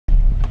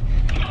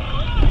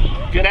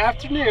Good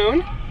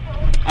afternoon.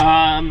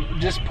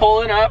 Just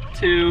pulling up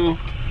to,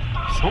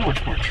 so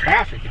much more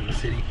traffic in the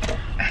city.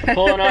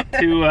 Pulling up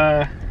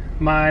to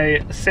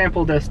my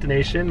sample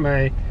destination,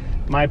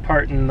 my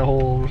part in the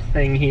whole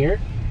thing here.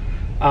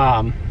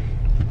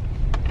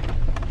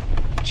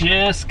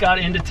 Just got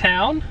into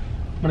town.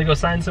 I'm gonna go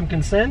sign some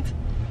consent.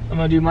 I'm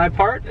gonna do my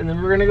part, and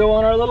then we're gonna go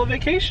on our little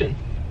vacation.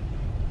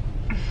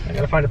 I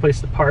gotta find a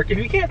place to park. If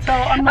you can't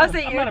tell, I'm not a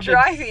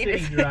big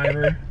city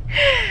driver.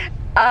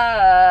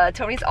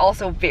 Tony's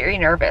also very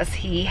nervous.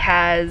 He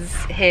has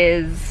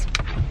his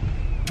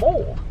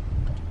mold.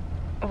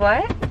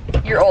 What?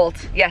 You're old.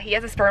 Yeah, he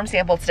has a sperm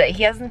sample today.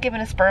 He hasn't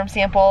given a sperm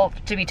sample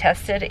to be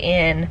tested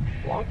in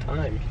a long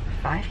time.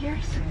 5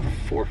 years?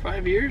 4 or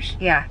 5 years?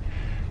 Yeah.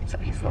 So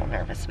he's a little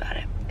nervous about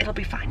it. It'll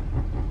be fine.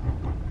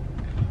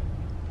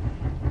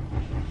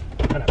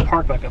 I'm gonna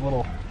park like a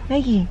little...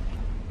 Maggie,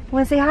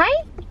 wanna say hi?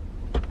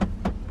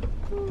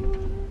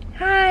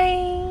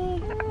 Hi.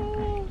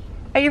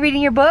 Are you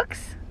reading your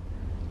books?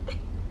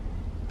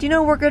 Do you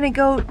know we're gonna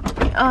go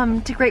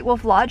to Great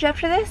Wolf Lodge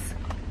after this?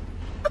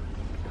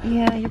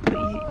 Yeah,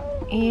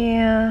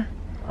 yeah.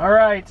 All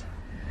right,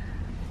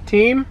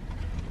 team.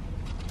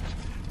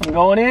 I'm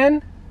going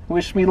in.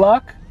 Wish me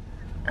luck.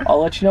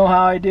 I'll let you know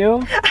how I do.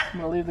 I'm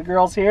gonna leave the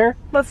girls here.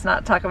 Let's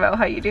not talk about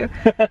how you do.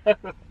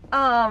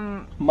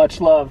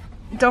 Much love.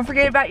 Don't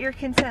forget about your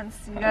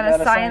consents. You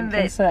gotta sign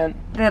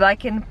that I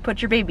can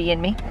put your baby in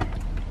me.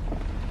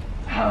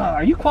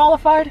 Are you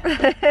qualified?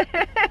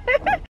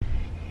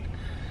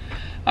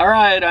 All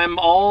right, I'm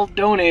all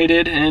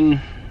donated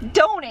and...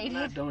 Donated?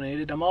 Not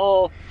donated, I'm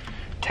all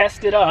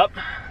tested up.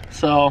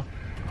 So,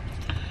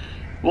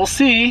 we'll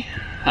see.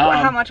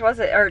 How much was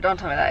it? Or don't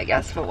tell me that, I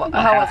guess. But what,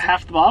 how was it?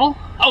 Half the bottle?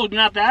 Oh,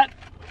 not that?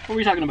 What were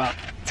we talking about?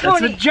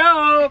 Tony. That's a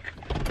joke!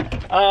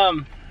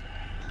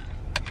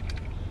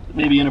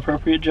 Maybe an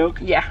inappropriate joke?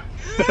 Yeah.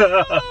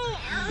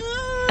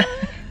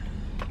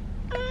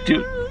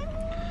 Dude.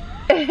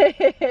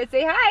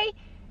 Say hi.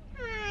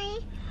 Hi.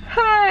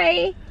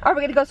 Hi. Are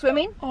we gonna go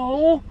swimming?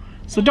 Oh.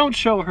 So don't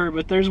show her,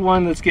 but there's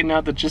one that's getting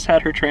out that just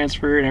had her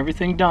transfer and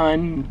everything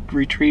done,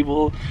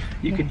 retrieval.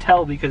 You can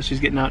tell because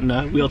she's getting out in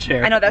a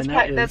wheelchair. I know, that's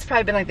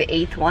probably been like the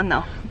 8th one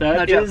though.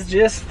 That is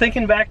just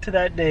thinking back to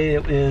that day,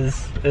 it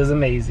is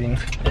amazing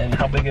and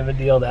how big of a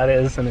deal that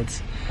is, and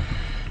it's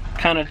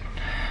kind of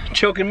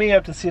choking me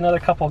up to see another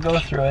couple go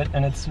through it,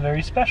 and it's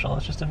very special.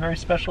 It's just a very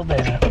special day.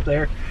 I hope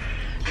they're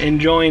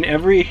enjoying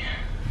every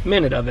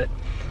minute of it.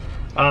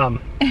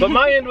 But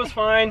my end was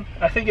fine.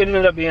 I think it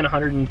ended up being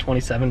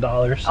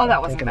 $127. Oh,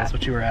 that wasn't bad. That's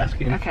what you were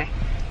asking. Okay.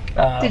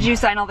 Did you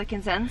sign all the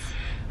consents?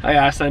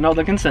 I signed all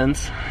the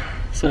consents,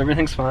 so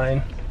everything's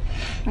fine.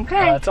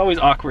 Okay. It's always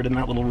awkward in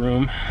that little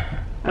room.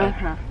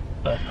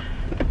 But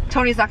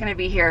Tony's not going to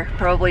be here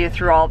probably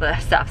through all the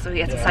stuff, so he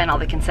has to sign all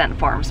the consent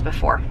forms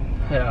before.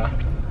 Yeah.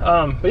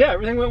 But yeah,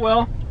 everything went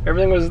well.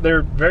 Everything was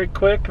there very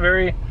quick,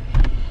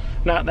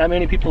 not that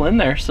many people in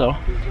there, so.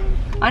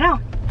 I know.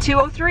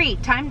 2:03.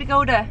 Time to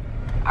go to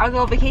our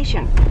little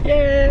vacation.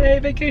 Yay,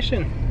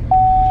 vacation.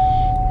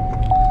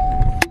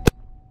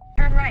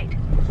 Turn right.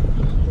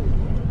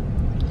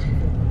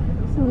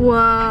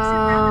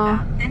 Whoa.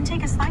 Then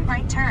take a slight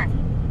right turn.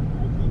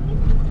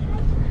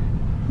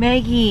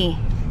 Maggie,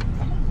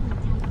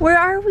 where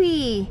are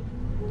we?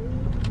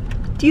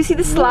 Do you see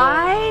the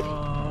slide?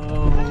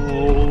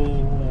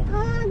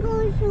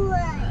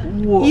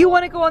 Whoa. You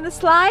want to go on the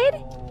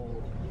slide?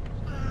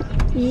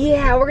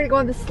 Yeah, we're gonna go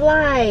on the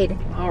slide.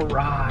 All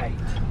right.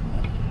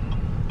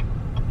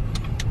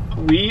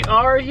 We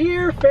are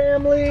here,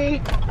 family.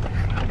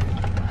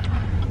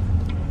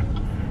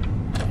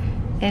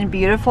 In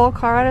beautiful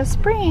Colorado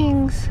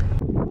Springs.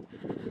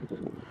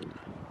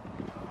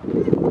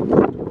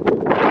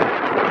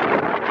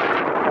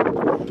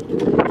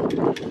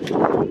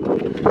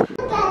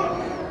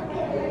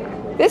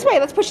 This way,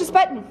 let's push this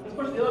button. Let's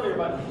push the elevator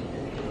button.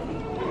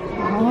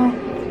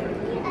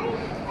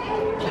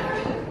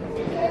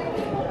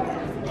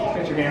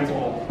 Get your hands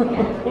full.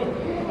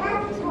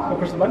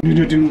 Push the button.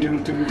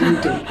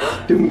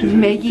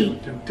 Maggie,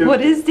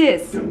 what is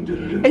this?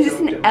 Is this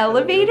an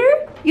elevator?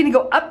 You gonna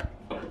go up?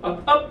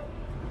 Up, up.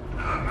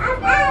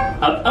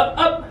 Up, up,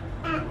 up.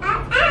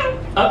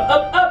 Up,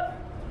 up, up.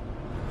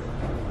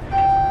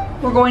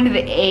 We're going to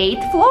the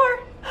 8th floor.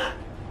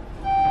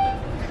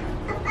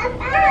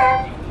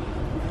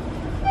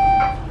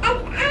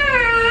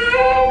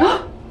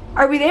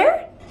 Are we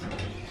there?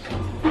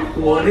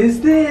 What is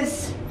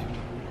this?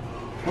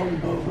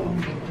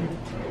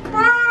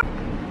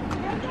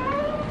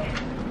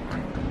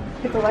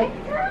 Hit the light.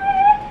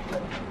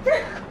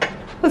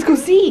 Let's go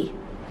see.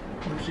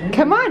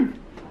 Come on.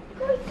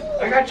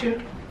 I got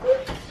you.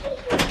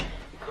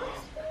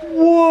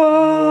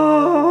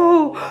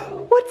 Whoa!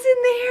 What's in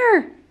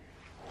there?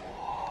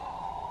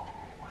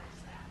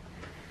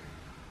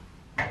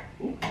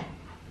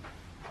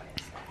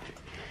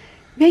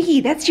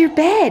 Maggie, that's your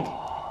bed.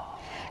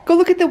 Go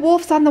look at the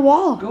wolves on the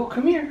wall. Go,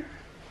 come here.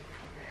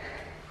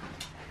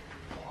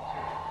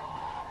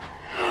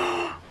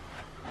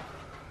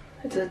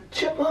 It's a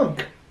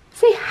chipmunk.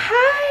 Say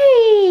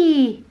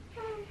hi.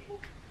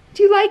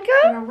 You like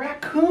And a them?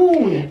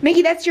 raccoon.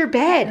 Maggie, that's your And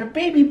bed. a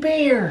baby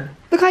bear.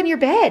 Look on your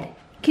bed.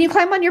 Can you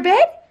climb on your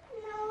bed?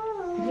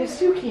 Yes,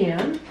 you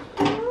can.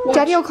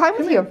 Daddy will climb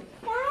with you.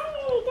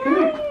 Come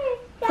here.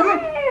 Come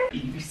here.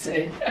 You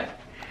say.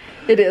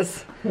 It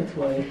is. That's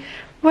funny.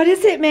 What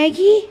is it,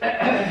 Maggie?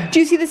 Do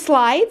you see the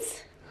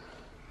slides?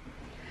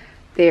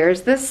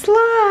 There's the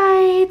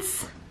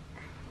slides.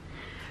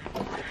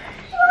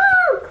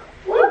 Look,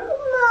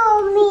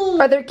 Mommy.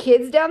 Are there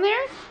kids down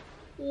there?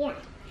 Yeah.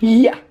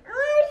 Yeah.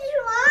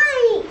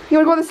 Oh, You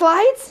want to go on the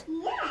slides?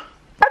 yeah.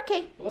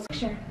 Okay.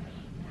 Sure.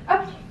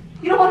 Up.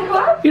 You don't want to go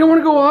up? You don't want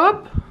to go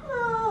up?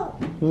 Oh.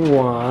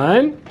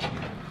 1.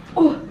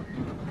 Oh,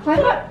 climb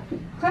up.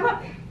 Climb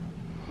up.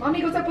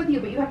 Mommy goes up with you,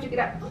 but you have to get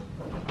up.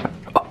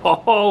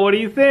 Oh, what do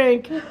you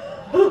think?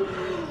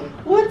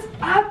 What's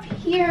up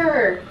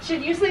here?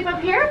 Should you sleep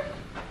up here?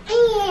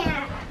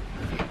 Yeah.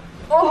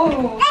 Oh.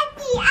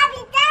 Daddy, up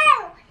and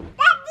down.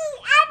 Daddy,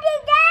 up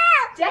and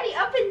down. Daddy,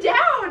 up and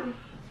down.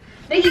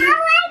 Maggie, I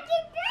like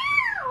it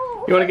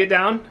down. You want to get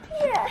down?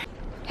 Yeah.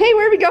 hey,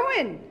 where are we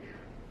going?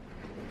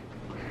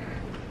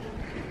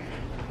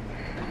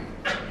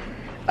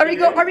 Are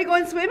we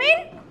going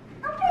swimming?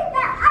 Up and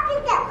down, up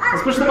and down.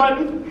 Let's push the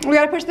button. We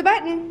gotta push the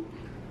button.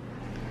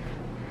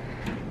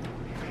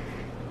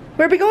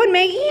 Where are we going,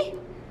 Maggie?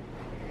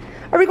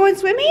 Are we going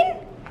swimming?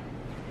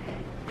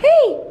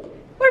 Hey,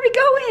 where are we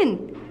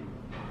going?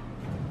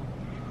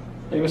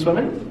 Are you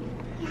swimming?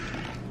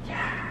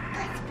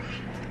 Yeah.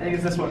 I think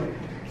it's this one.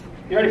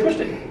 You already pushed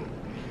it.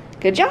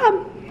 Good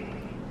job.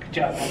 Good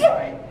job. All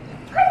right.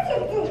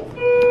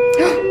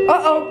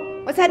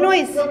 Uh-oh, what's that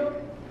noise?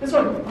 This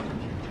one.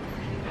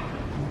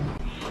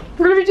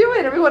 What are we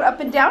doing? Are we going up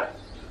and down?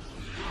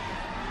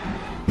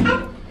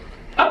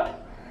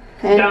 Up.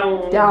 And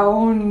Down.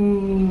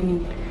 down.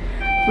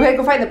 We gotta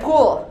go find the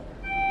pool.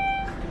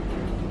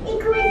 You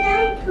going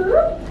down too?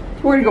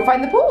 We're gonna go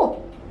find the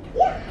pool.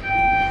 Yeah.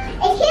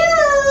 It's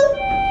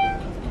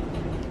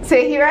you.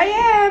 Say, here I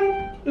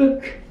am.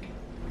 Look.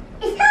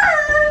 It's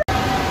home.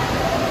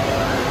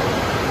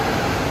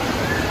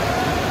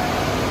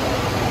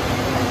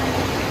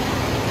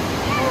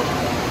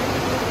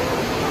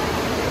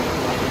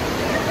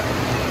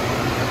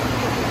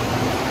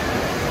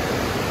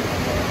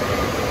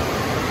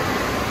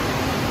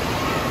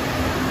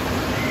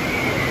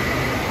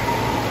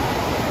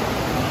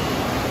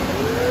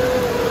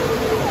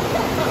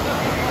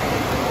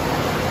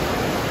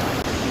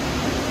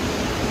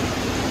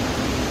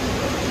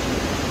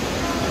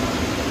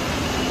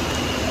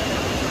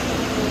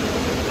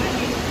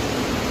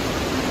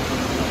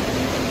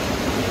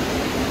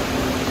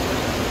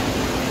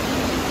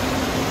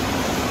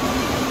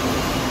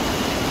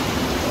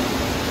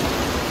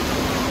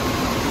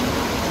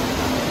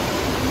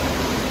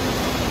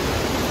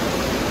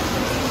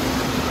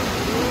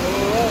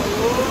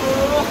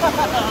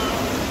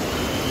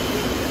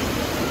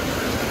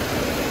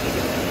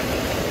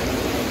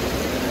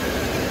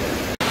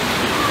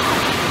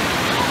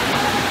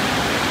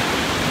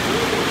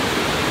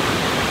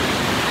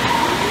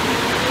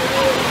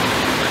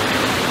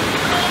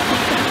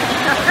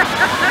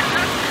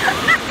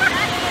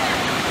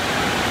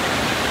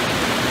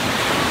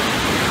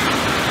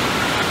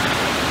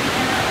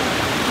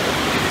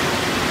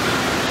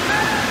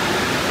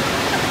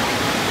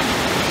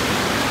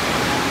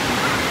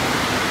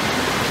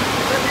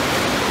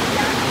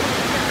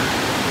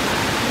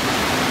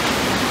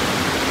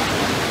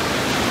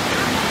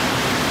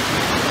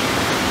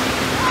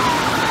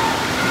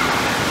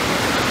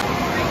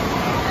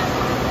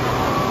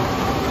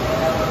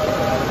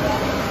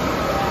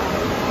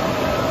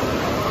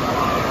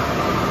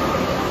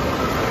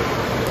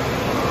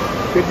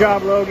 Good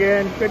job,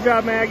 Logan. Good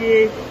job,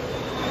 Maggie.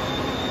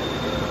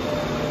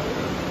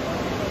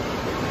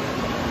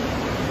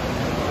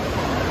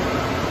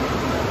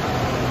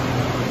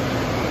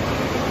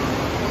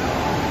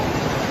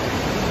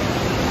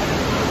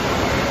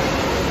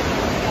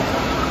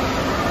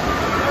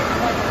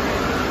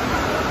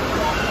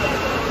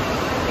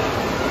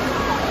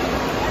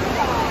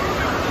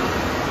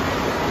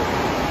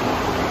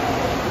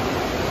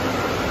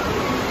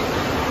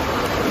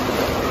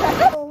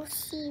 Go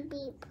see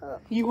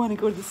people. You want to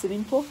go to the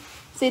swimming pool?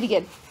 Say it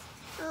again.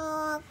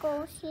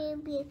 Go see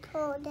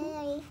people,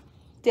 Daddy.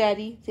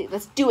 Daddy, say,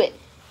 let's do it.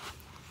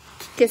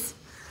 Kiss.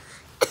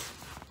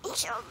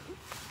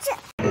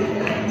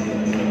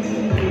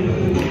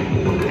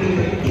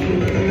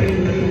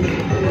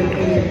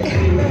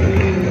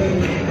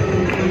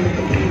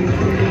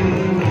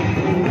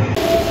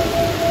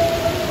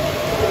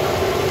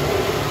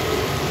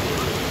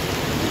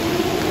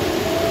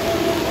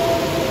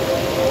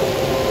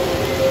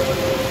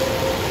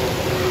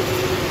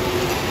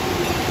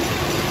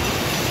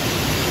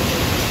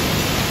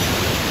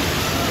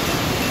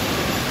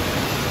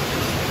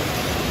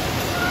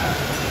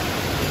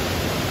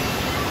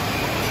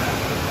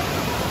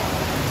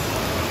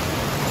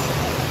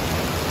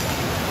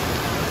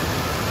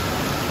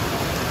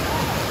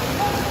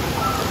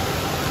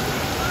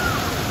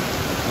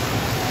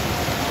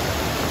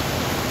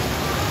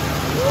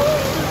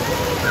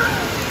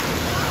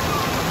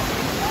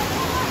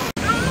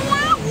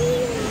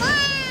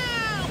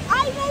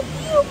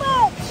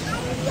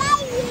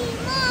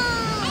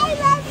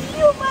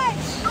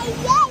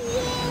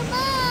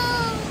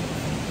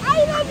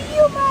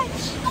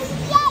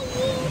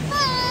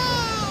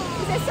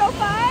 so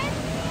fun?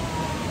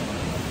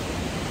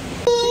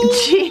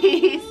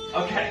 Jeez.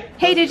 Okay.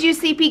 Hey, did you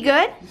sleepy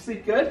good? You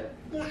sleep good?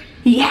 Yeah.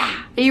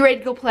 Yeah. Are you ready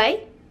to go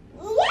play?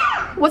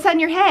 Yeah. What's on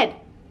your head?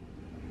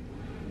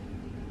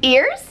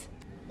 Ears?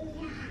 Yeah.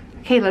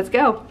 Okay, let's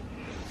go.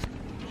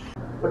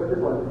 What's this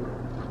one?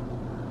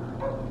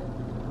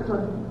 This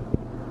one.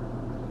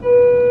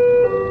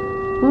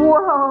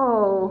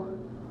 Whoa.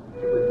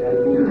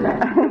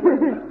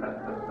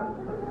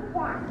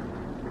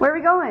 Where are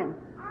we going?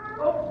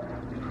 Oh,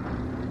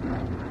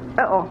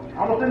 Uh-oh.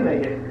 almost didn't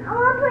make it. I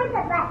want to push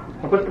the button.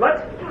 I'll push the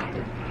button.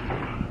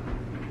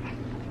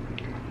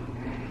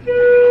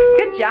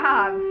 Good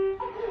job.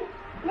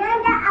 Now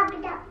the up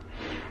and down.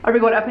 Are we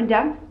going up and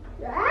down?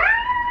 Ah!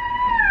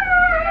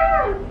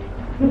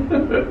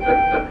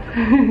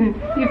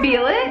 You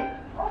feel it?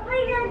 Open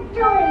the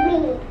door, me.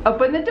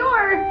 Open the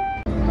door.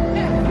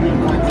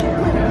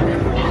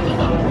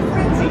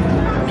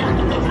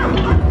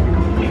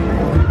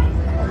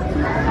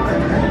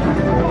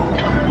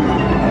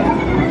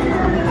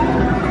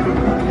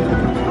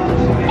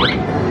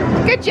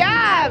 Good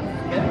job.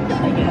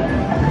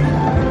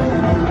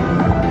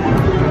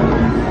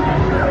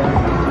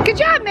 Good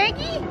job,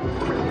 Maggie.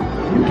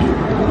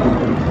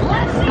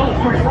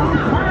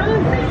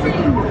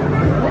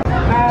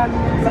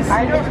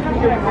 I don't know.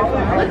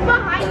 Look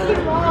behind you,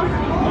 Mom.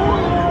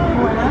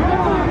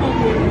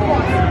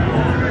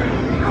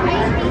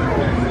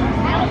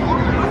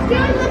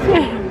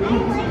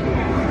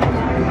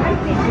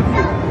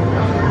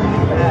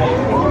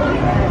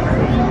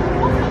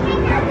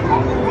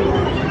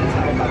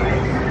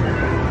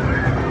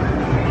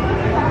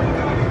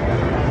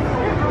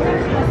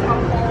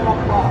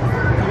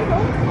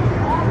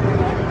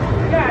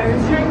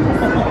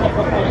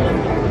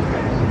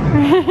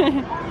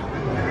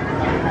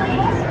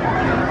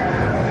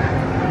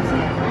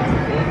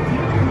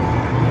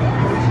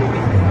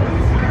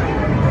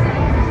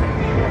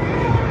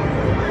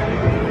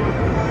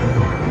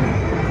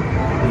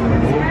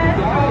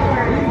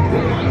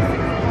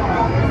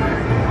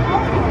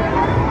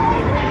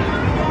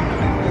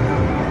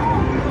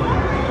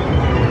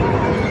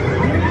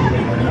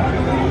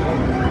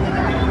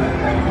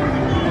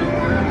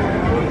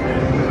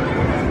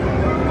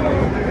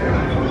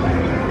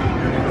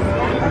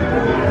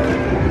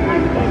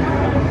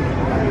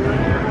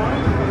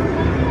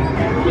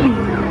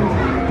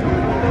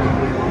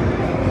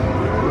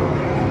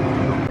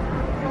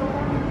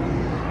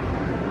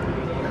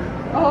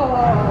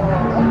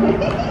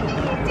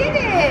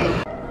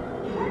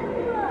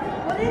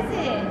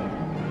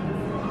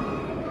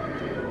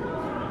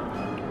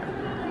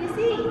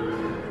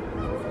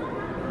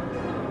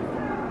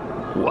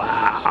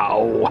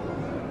 Wow.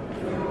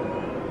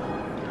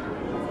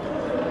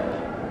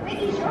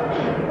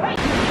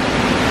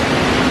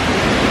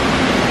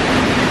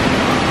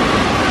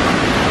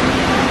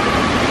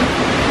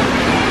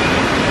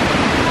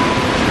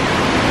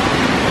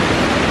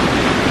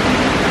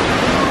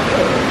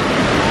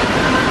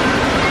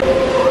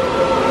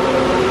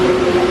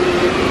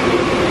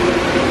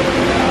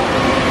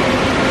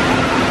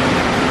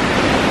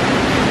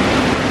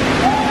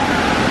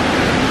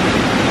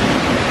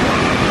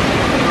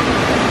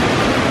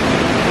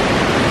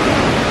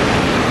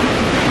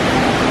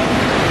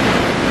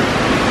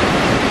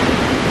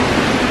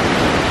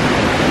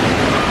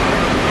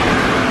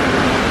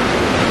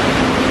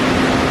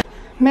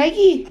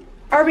 Maggie,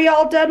 are we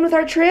all done with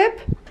our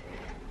trip?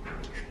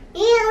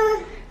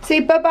 Yeah. Say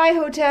bye-bye,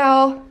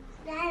 hotel.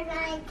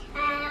 Bye-bye,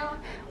 cow.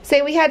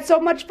 Say we had so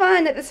much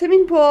fun at the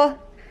swimming pool.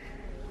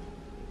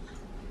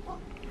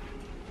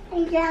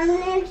 I'm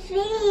gonna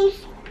fish,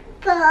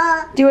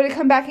 but Do you want to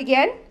come back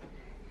again?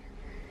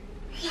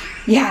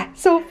 Yeah,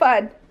 so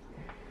fun.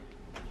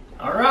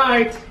 All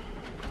right.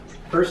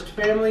 First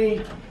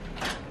family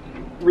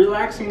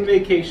relaxing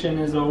vacation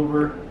is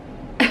over.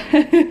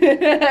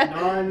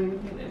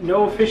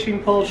 No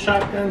fishing poles,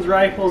 shotguns,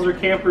 rifles, or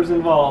campers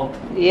involved.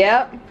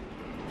 Yep.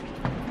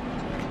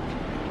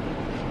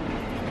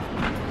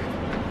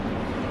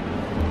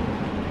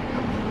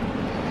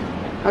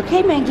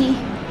 Okay, Maggie.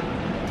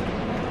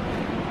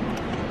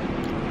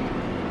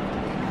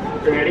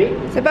 Ready?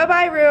 Say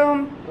bye-bye,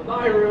 room.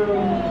 Bye-bye,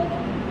 room.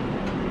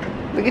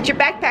 Look at your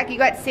backpack. You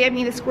got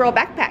Sammy the squirrel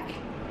backpack.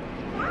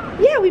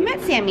 Yeah, we met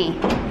Sammy.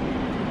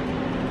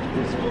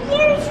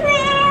 here's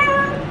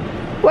where.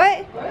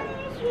 What?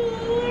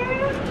 Here's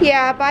where.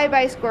 Yeah,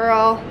 bye-bye,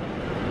 squirrel.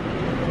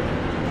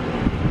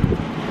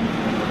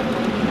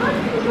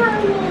 What's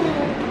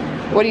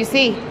coming? What do you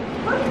see?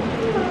 What's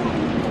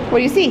coming? What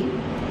do you see?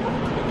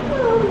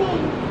 What's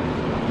coming?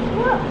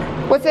 Look.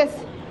 What's this?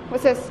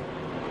 What's this?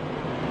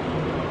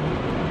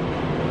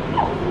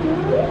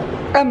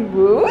 A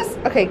moose?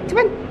 Okay, come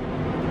on.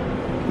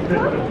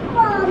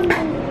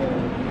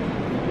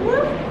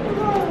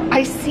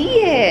 I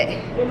see it.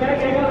 Hey,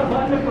 Maggie, I got a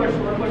button to push.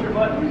 You want to push your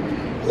button?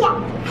 Yeah.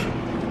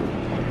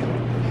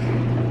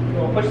 You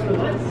want to push the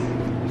lights?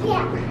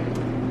 Yeah.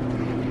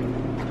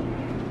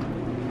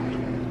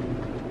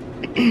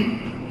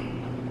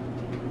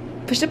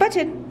 Push the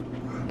button.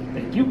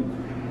 Thank you.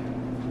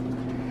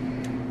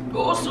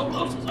 Oh, so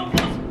close, so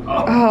close.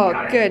 Oh, Oh,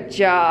 got it. good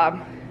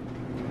job.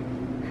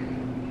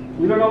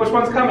 We don't know which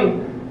one's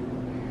coming.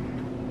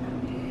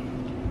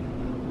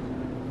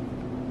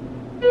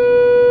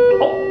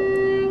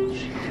 Oh.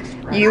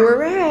 You were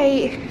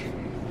right.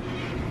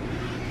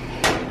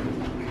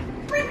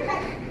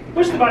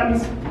 Push the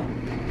buttons.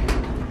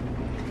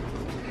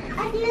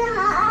 I feel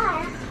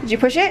hot. Did you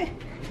push it?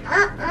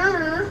 Up,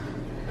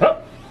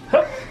 up,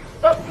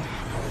 up.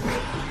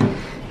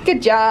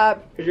 Good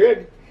job. Here's your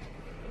egg.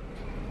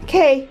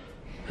 Okay.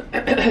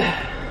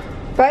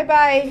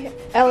 Bye-bye,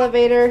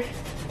 elevator.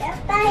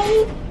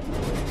 Bye.